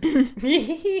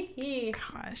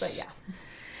 Gosh. But yeah.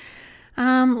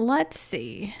 Let's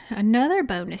see. Another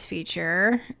bonus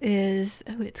feature is,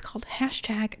 it's called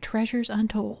 #Treasures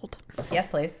Untold. Yes,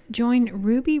 please. Join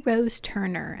Ruby Rose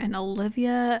Turner and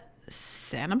Olivia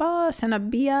Sanabia.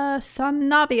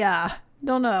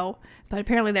 Don't know. But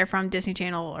apparently they're from Disney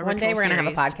Channel original One day we're going to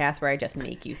have a podcast where I just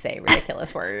make you say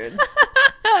ridiculous words.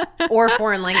 Or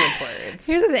foreign language words.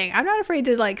 Here's the thing. I'm not afraid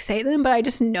to, like, say them, but I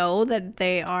just know that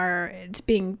it's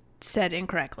being said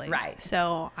incorrectly. Right.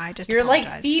 So I just You're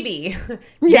apologize. like Phoebe.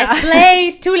 Yeah.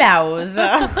 Nestle Toulouse.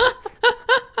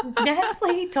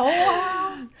 Nestle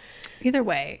Toulouse. Either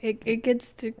way, it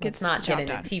gets not the job get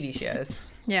into done. TV shows.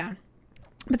 Yeah.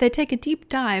 But they take a deep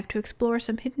dive to explore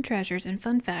some hidden treasures and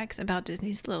fun facts about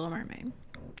Disney's Little Mermaid.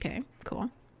 Okay,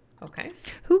 cool. Okay.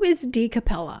 Who is Dee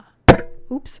Capella?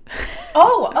 Oops.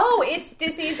 Oh, it's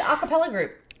Disney's a cappella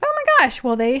group. Oh my gosh.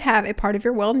 Well, they have a Part of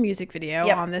Your World music video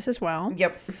on this as well.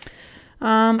 Yep.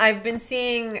 I've been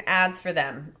seeing ads for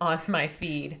them on my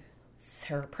feed.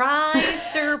 Surprise,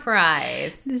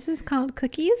 surprise. This is called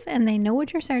Cookies, and they know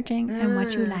what you're searching and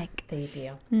what you like. They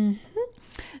do.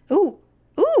 Mm-hmm. Ooh.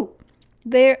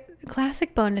 Their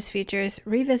classic bonus features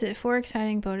revisit 4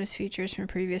 exciting bonus features from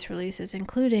previous releases,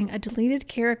 including a deleted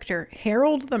character,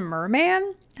 Harold the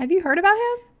Merman. Have you heard about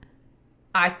him?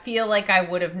 I feel like I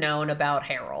would have known about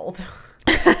Harold.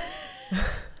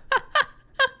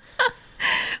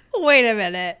 Wait a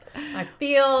minute. I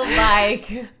feel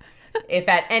like if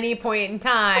at any point in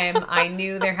time I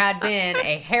knew there had been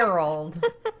a Harold,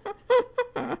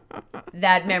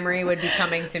 that memory would be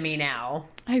coming to me now.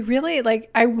 I really,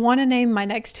 I want to name my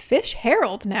next fish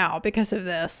Harold now because of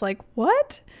this. Like,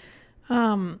 what?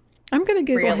 I'm going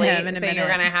to Google him in a minute. So you're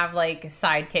going to have,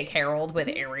 sidekick Harold with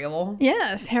Ariel?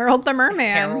 Yes, Harold the Merman.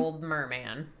 Harold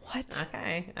Merman. What?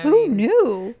 Okay. Who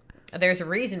knew? There's a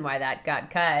reason why that got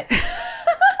cut.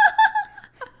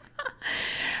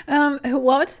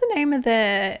 What's the name of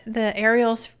the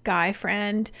Ariel's guy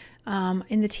friend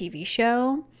in the TV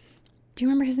show? Do you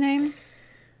remember his name?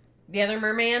 The other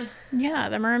merman? Yeah,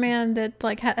 the merman that,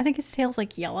 I think his tail's,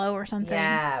 yellow or something.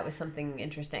 Yeah, it was something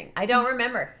interesting. I don't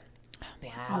remember. Oh,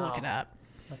 man, I'll look it up.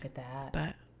 Look at that.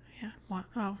 But, yeah. Wow.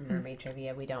 Oh. Mermaid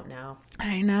trivia, we don't know.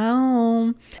 I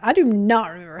know. I do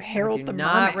not remember Harold the Merman.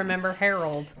 I do not remember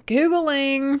Harold.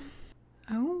 Googling.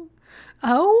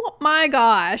 Oh my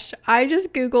gosh. I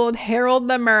just Googled Harold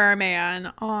the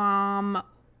Merman.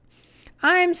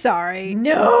 I'm sorry.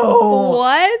 No.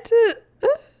 What?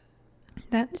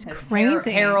 That is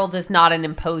crazy. Harold is not an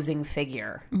imposing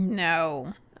figure.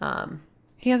 No.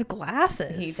 He has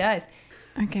glasses. He does.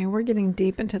 Okay, we're getting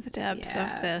deep into the depths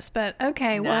of this, but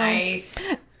okay, nice.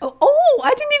 Well. Oh,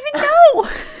 I didn't even know.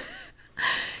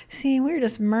 See, we're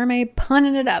just mermaid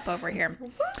punning it up over here.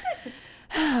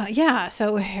 Yeah,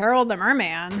 so Harold the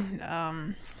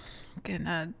Merman,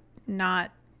 gonna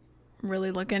not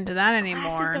really look into that anymore.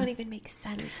 Glasses don't even make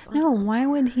sense. No, why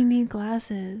would he need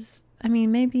glasses? I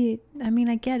mean,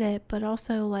 I get it, but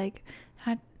also like,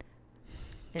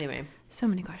 anyway, so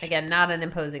many questions. Again, not an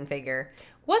imposing figure.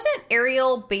 Wasn't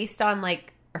Ariel based on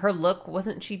like her look?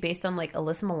 Wasn't she based on like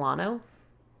Alyssa Milano?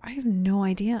 I have no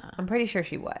idea. I'm pretty sure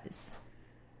she was.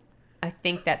 I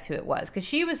think that's who it was, because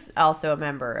she was also a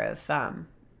member of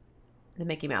the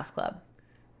Mickey Mouse Club,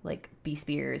 like B.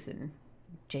 Spears and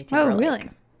J.T. Oh, Burlick. really?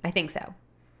 I think so.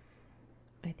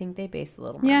 I think they based the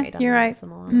Little Mermaid on you're right. Alyssa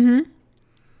Milano. Mm-hmm.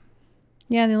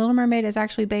 Yeah, the Little Mermaid is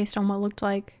actually based on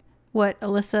what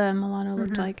Alyssa Milano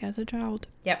looked like as a child.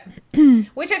 Yep.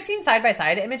 Which I've seen side by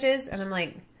side images, and I'm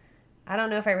like, I don't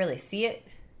know if I really see it.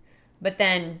 But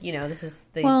then, this is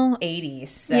the 80s.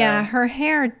 So. Yeah, her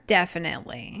hair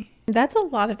definitely. That's a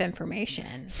lot of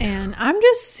information. And I'm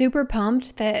just super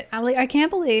pumped that I can't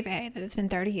believe that it's been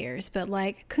 30 years, but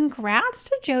like congrats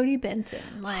to Jodie Benson.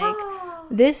 Like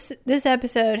this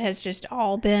episode has just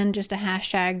all been just a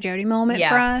hashtag Jodie moment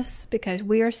for us, because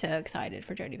we are so excited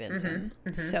for Jodie Benson.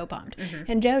 So pumped.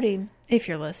 And Jodie, if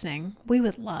you're listening, we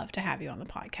would love to have you on the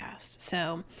podcast.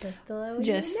 So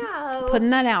just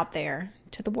putting that out there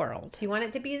to the world. If you want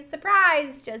it to be a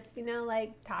surprise, just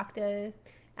talk to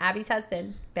Abby's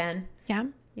husband, Ben. Yeah.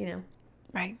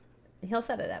 Right. He'll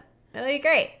set it up. It'll be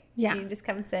great. Yeah. You can just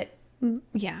come sit.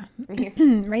 Yeah. Right here.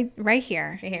 right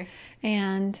here. Right here.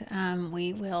 And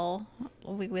we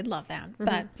would love that.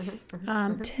 But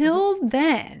till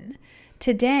then,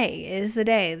 today is the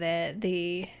day that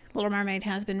the Little Mermaid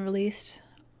has been released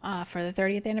for the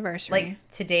 30th anniversary. Like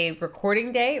today,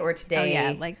 recording day, or today? Oh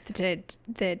yeah, like the day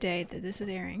that this is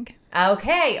airing.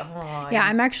 Okay. Yeah,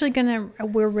 I'm actually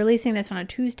we're releasing this on a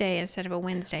Tuesday instead of a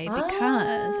Wednesday,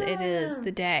 because it is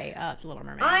the day of Little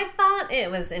Mermaid. I thought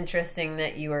it was interesting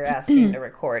that you were asking to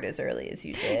record as early as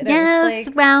you did. Yes,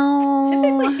 well,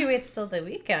 typically she waits till the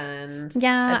weekend.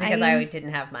 Yeah. That's because I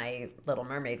didn't have my Little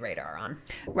Mermaid radar on.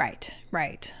 Right.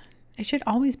 It should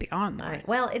always be on, though. Right.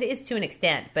 Well, it is to an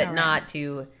extent, but not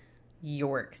to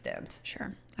your extent.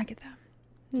 Sure, I get that.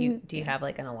 Do you have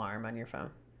like an alarm on your phone?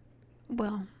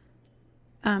 Well,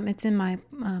 it's in my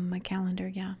my calendar.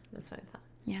 Yeah, that's what I thought.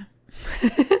 Yeah,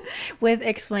 with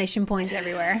exclamation points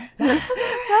everywhere.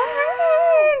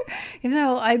 Even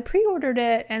though I pre-ordered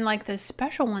it, and like the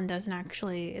special one doesn't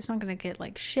actually, it's not going to get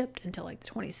like shipped until like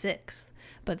the 26th.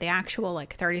 But the actual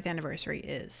like 30th anniversary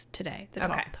is today, the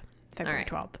 12th, February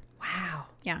 12th. Wow.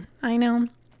 Yeah, I know.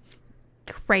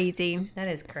 Crazy. That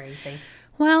is crazy.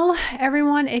 Well,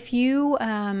 everyone, if you,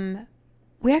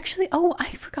 we actually,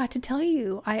 I forgot to tell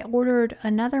you, I ordered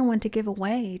another one to give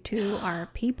away to our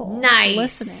people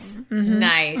listening.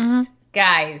 Nice.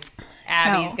 Guys,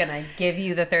 Abby's going to give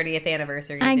you the 30th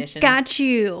anniversary edition. I got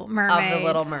you, mermaids. Of the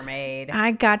Little Mermaid.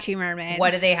 I got you, mermaids.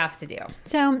 What do they have to do?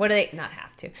 So, what do they not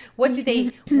have to? What do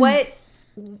they,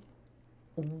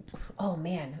 oh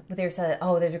man, there's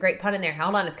a great pun in there.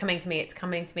 Hold on, it's coming to me.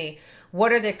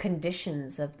 What are the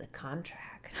conditions of the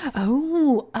contract?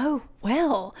 Oh,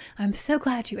 well, I'm so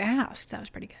glad you asked. That was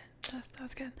pretty good. That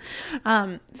was good.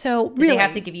 So do really, they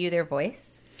have to give you their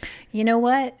voice? You know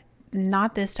what?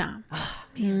 Not this time. Oh,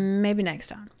 maybe next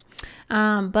time.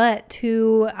 But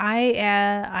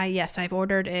I've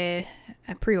ordered I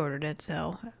pre-ordered it,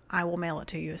 so I will mail it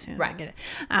to you as soon as I get it.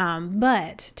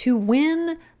 But to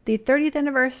win the 30th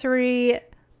anniversary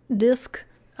disc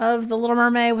of The Little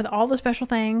Mermaid with all the special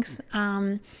things,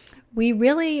 we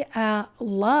really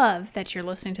love that you're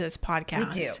listening to this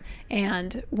podcast. We do.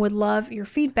 And would love your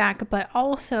feedback, but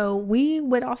also we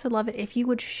would also love it if you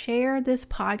would share this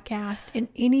podcast in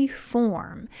any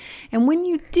form. And when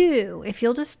you do, if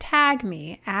you'll just tag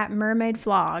me at Mermaid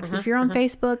Vlogs. If you're on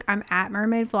Facebook, I'm at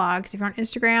Mermaid Vlogs. If you're on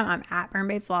Instagram, I'm at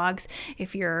Mermaid Vlogs.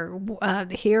 If you're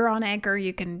here on Anchor,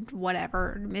 you can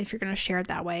whatever. If you're going to share it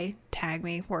that way, tag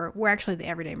me. We're actually the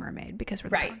Everyday Mermaid because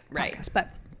we're the podcast.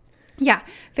 But yeah,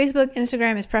 Facebook,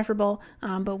 Instagram is preferable,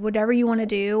 but whatever you want to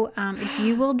do, if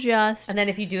you will just... And then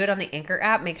if you do it on the Anchor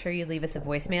app, make sure you leave us a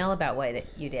voicemail about what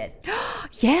you did.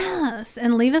 Yes,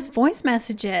 and leave us voice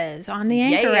messages on the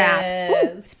Anchor app.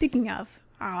 Ooh, speaking of,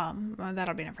 Well,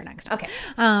 that'll be for next time.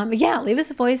 Okay. Yeah, leave us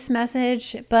a voice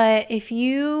message. But if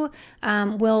you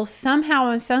will somehow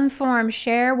in some form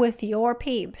share with your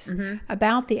peeps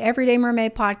about the Everyday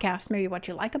Mermaid podcast, maybe what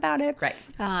you like about it. Right.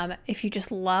 If you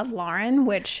just love Lauren,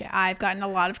 which I've gotten a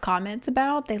lot of comments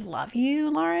about. They love you,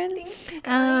 Lauren.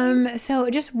 So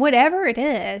just whatever it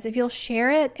is, if you'll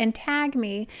share it and tag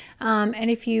me,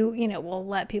 and if you we'll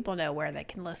let people know where they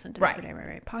can listen to the Everyday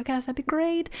Mermaid podcast, that'd be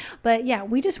great. But yeah,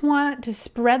 we just want to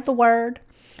spread the word.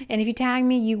 And if you tag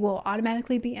me, you will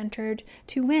automatically be entered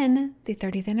to win the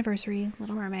 30th anniversary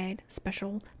Little Mermaid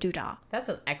special doodah. That's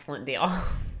an excellent deal.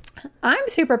 I'm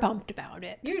super pumped about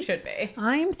it. You should be.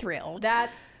 I'm thrilled.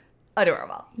 That's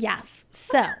adorable. Yes.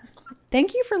 So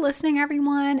thank you for listening,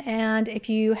 everyone. And if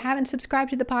you haven't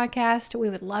subscribed to the podcast, we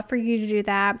would love for you to do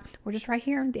that. We're just right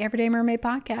here, the Everyday Mermaid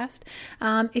podcast.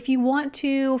 If you want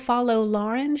to follow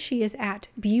Lauren, she is at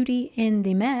Beauty in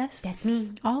the Mess. That's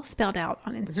me. All spelled out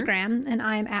on Instagram. And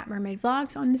I am at Mermaid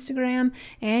Vlogs on Instagram.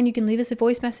 And you can leave us a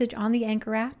voice message on the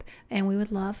Anchor app. And we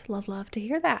would love, love, love to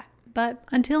hear that. But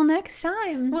until next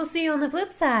time. We'll see you on the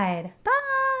flip side. Bye.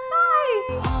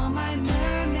 Bye.